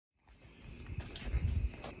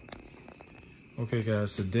Okay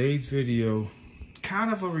guys, today's video,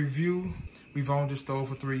 kind of a review. We've owned this stove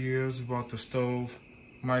for 3 years. We bought the stove,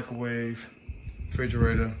 microwave,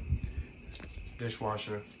 refrigerator,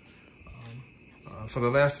 dishwasher. For the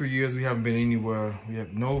last 3 years, we haven't been anywhere. We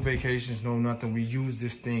have no vacations, no nothing. We use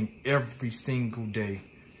this thing every single day.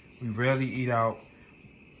 We rarely eat out.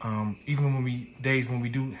 Even when days when we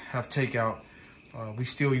do have takeout, we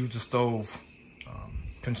still use the stove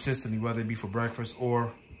consistently, whether it be for breakfast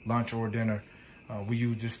or lunch or dinner. We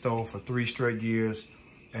used this stove for 3 straight years,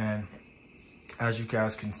 and as you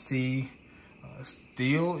guys can see,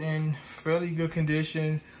 still in fairly good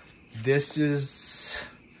condition. This has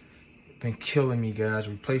been killing me, guys.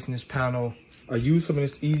 Replacing this panel. I used some of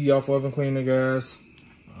this easy off oven cleaner, guys,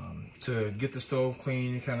 to get the stove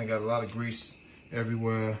clean. It kind of got a lot of grease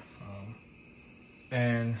everywhere,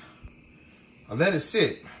 and I let it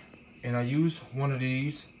sit, and I used one of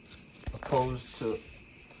these opposed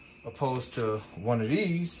to one of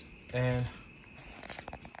these, and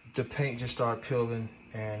the paint just started peeling,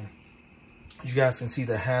 and you guys can see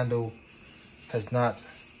the handle has not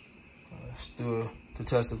stood the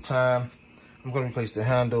test of time. I'm going to replace the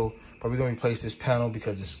handle, but we're going to replace this panel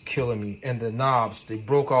because it's killing me. And the knobs, they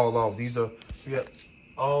broke all off. We got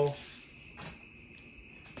all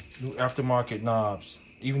new aftermarket knobs,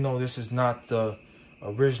 even though this is not the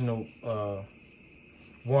original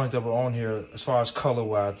ones that were on here as far as color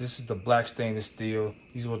wise. This is the black stainless steel.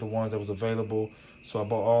 These were the ones that was available, so I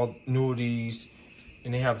bought all new of these,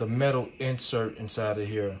 and they have the metal insert inside of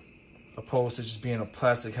here opposed to just being a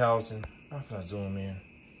plastic housing. How can I zoom in?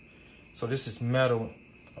 So this is metal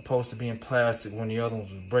opposed to being plastic when the other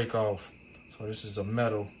ones would break off. So this is a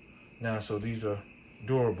metal now, so these are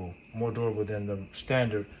durable, more durable than the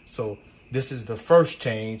standard. So this is the first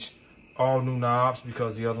change, all new knobs,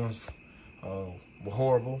 because the other ones were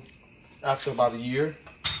horrible. After about a year,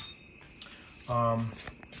 another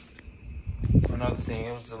thing,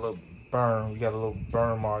 it was a little burn. We got a little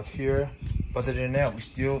burn mark here. But other than that, we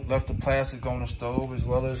still left the plastic on the stove as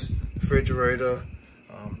well as refrigerator.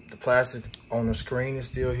 The plastic on the screen is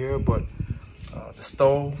still here, but the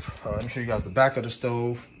stove, let me show you guys the back of the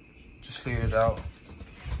stove. Just slid it out,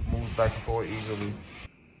 moves back and forth easily.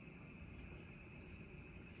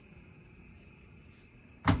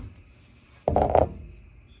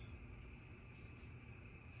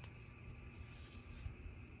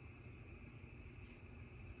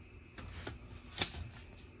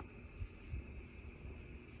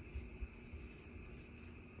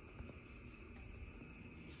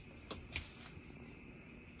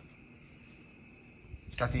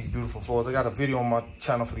 Got these beautiful floors. I got a video on my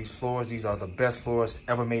channel for these floors. These are the best floors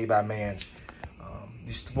ever made by man.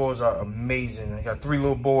 These floors are amazing. I got 3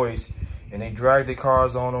 little boys, and they drag their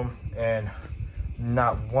cars on them, and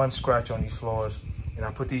not one scratch on these floors. And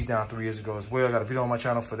I put these down 3 years ago as well. I got a video on my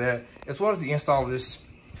channel for that, as well as the install of this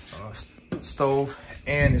stove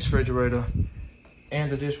and this refrigerator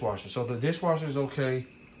and the dishwasher. So the dishwasher is okay.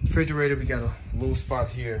 Refrigerator, we got a little spot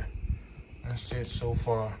here. That's it so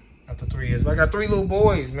far. After 3 years, but I got 3 little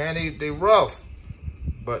boys, man. They rough,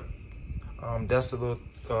 but that's the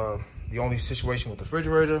only situation with the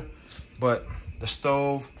refrigerator. But the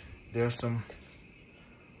stove, there's some,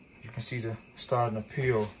 you can see the starting to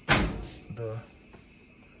peel, the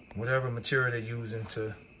whatever material they're using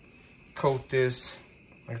to coat this.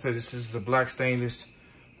 Like I said, this is a black stainless.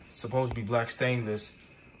 It's supposed to be black stainless.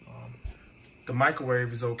 The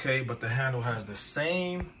microwave is okay, but the handle has the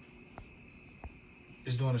same.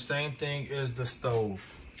 It's doing the same thing as the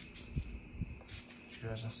stove. You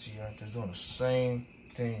guys can see right there, it's doing the same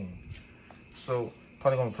thing. So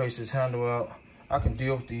probably gonna replace this handle out. I can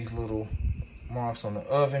deal with these little marks on the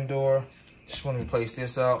oven door. Just want to replace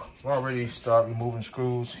this out. We already start removing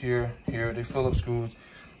screws here. They Phillips screws,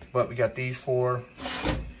 but we got these 4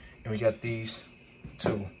 and we got these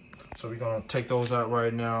 2. So we're gonna take those out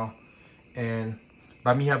right now. And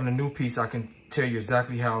by me having a new piece, I can tell you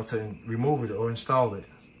exactly how to remove it or install it,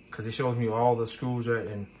 because it shows me all the screws are,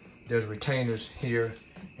 and there's retainers here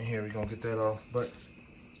and here. We're gonna get that off, but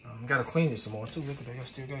gotta clean this some more too. Look at that, I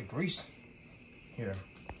still got grease here.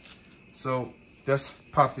 So let's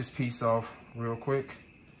pop this piece off real quick.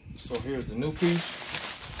 So here's the new piece.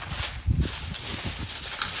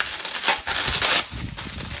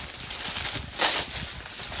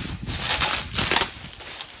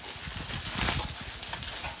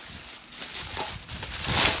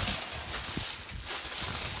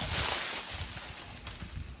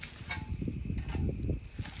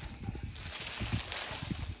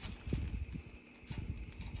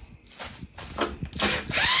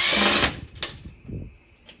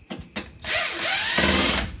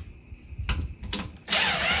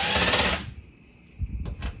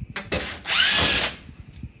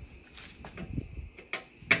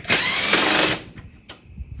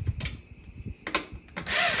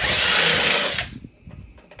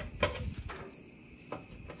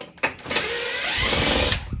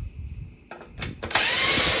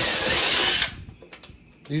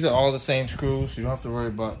 These are all the same screws, so you don't have to worry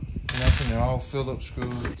about nothing. They're all Phillips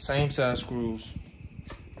screws, same size screws.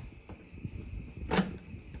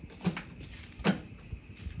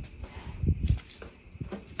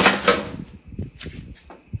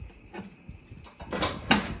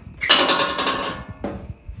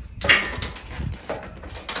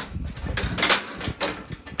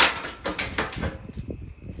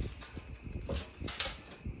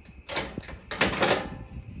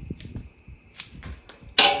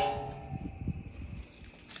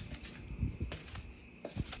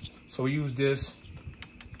 So we use this,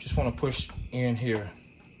 just want to push in here.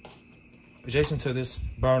 Adjacent to this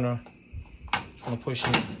burner, just want to push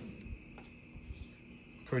in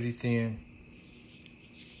pretty thin.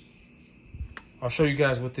 I'll show you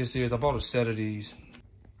guys what this is. I bought a set of these.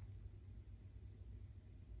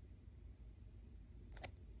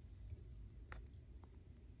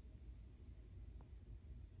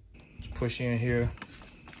 Just push in here.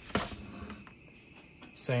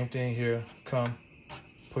 Same thing here, come.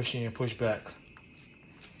 Push in, push back.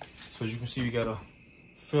 So as you can see, we got a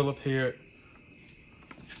Phillip here,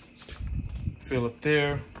 Phillip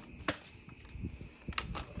there.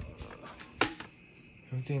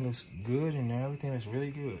 Everything looks good in there. Everything looks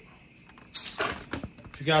really good.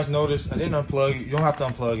 If you guys notice, I didn't unplug it. You don't have to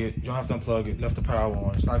unplug it. You don't have to unplug it. Left the power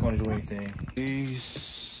on. It's not going to do anything.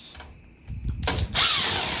 These.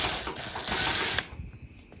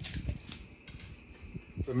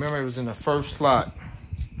 Remember, it was in the first slot.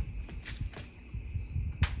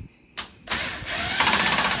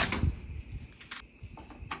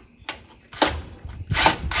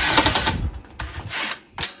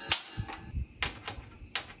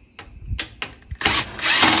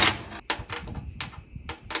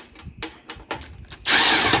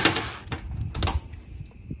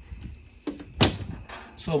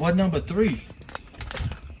 So what number 3?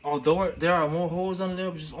 Although there are more holes under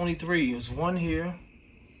there, but just only 3. It's one here,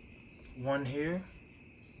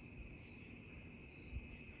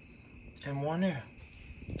 and one there.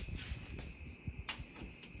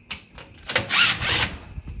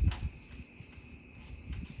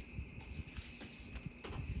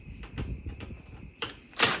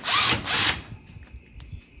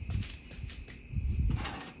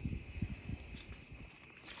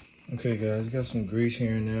 Okay guys, got some grease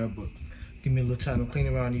here and there, but give me a little time to clean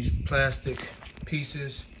around these plastic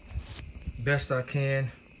pieces best I can.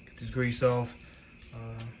 Get this grease off.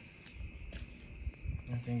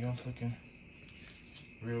 Everything else looking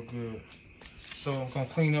real good. So I'm gonna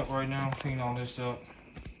clean up right now, clean all this up.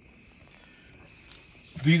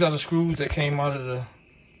 These are the screws that came out of the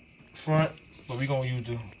front, but we're gonna use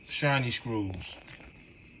the shiny screws.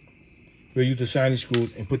 We'll use the shiny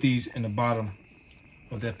screws and put these in the bottom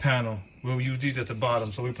of that panel. We'll use these at the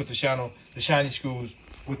bottom. So we put the shiny screws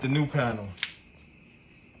with the new panel.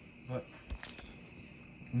 But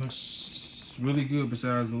looks really good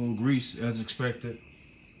besides the little grease as expected.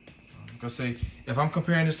 Like I say, if I'm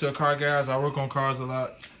comparing this to a car garage, I work on cars a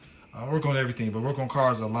lot. I work on everything, but work on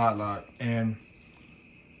cars a lot. And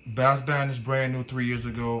I was buying this brand new 3 years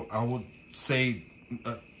ago. I would say,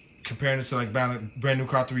 comparing it to like buying a brand new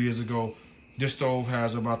car 3 years ago, this stove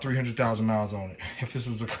has about 300,000 miles on it. If this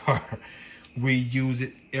was a car, we use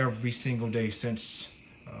it every single day since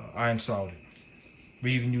I installed it.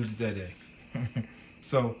 We even used it that day.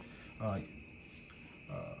 So,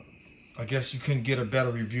 I guess you couldn't get a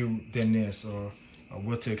better review than this, or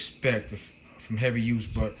what to expect from heavy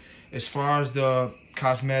use. But as far as the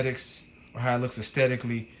cosmetics or how it looks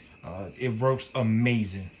aesthetically, it works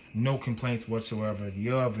amazing. No complaints whatsoever.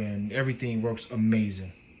 The oven, everything works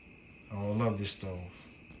amazing. Oh, I love this stove.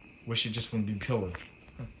 Wish it just wouldn't be pillared.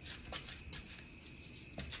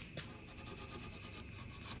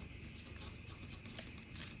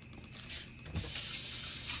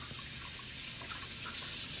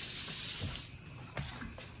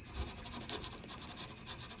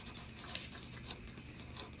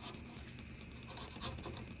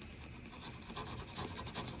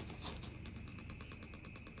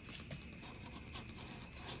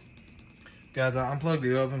 Guys, I unplugged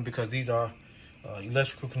the oven because these are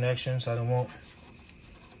electrical connections. I don't want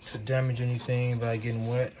to damage anything by getting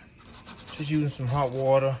wet. Just using some hot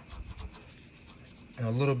water and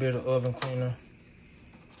a little bit of oven cleaner.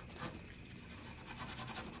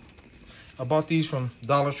 I bought these from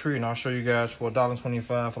Dollar Tree, and I'll show you guys for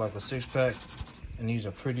 $1.25 for like a 6-pack, and these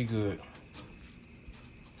are pretty good.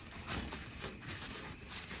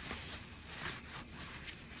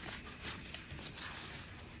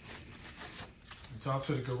 Top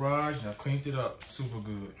to the garage, and I cleaned it up super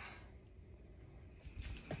good.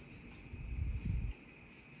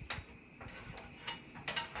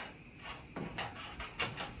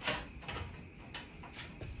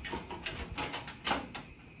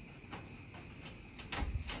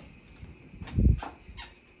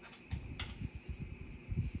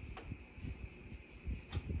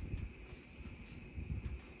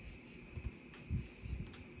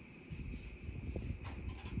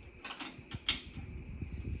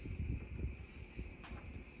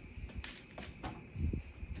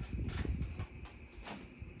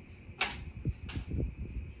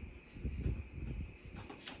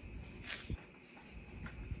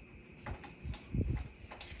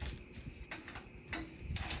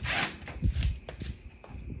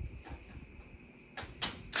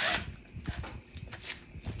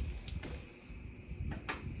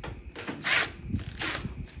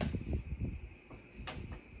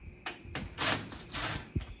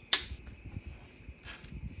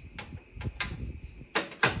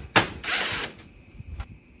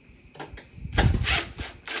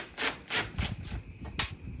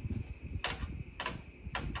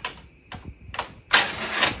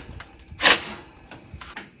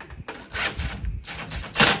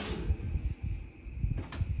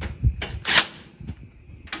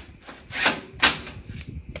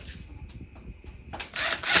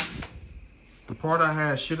 part I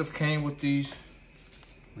had should have came with these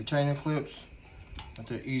retaining clips, but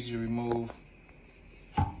they're easy to remove.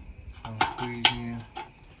 So I'm gonna squeeze in.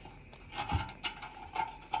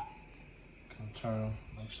 Turn them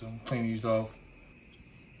like so. Clean these off.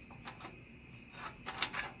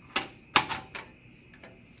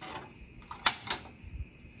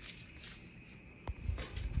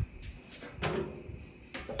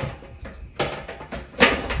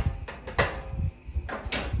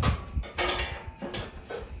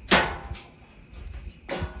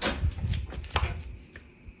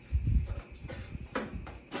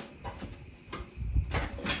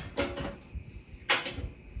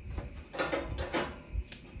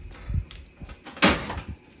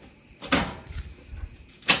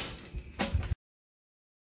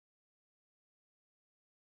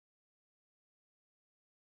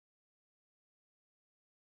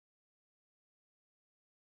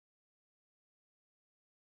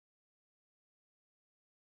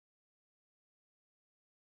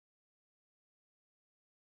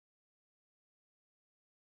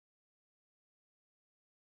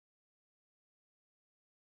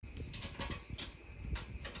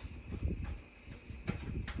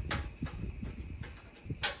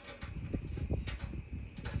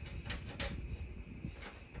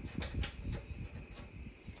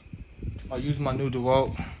 I'll use my new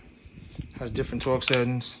DeWalt. Has different torque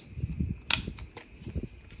settings.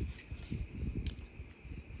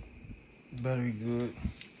 Battery good.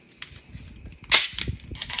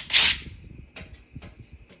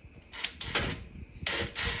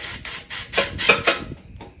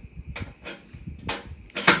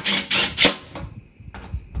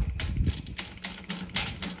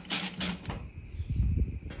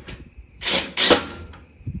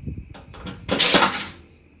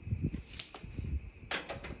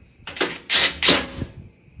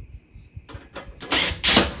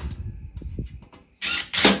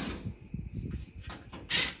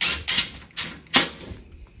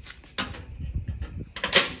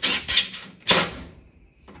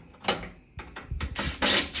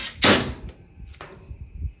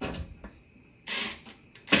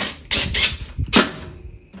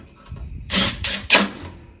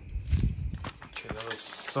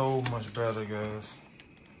 So much better, guys.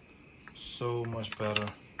 So much better.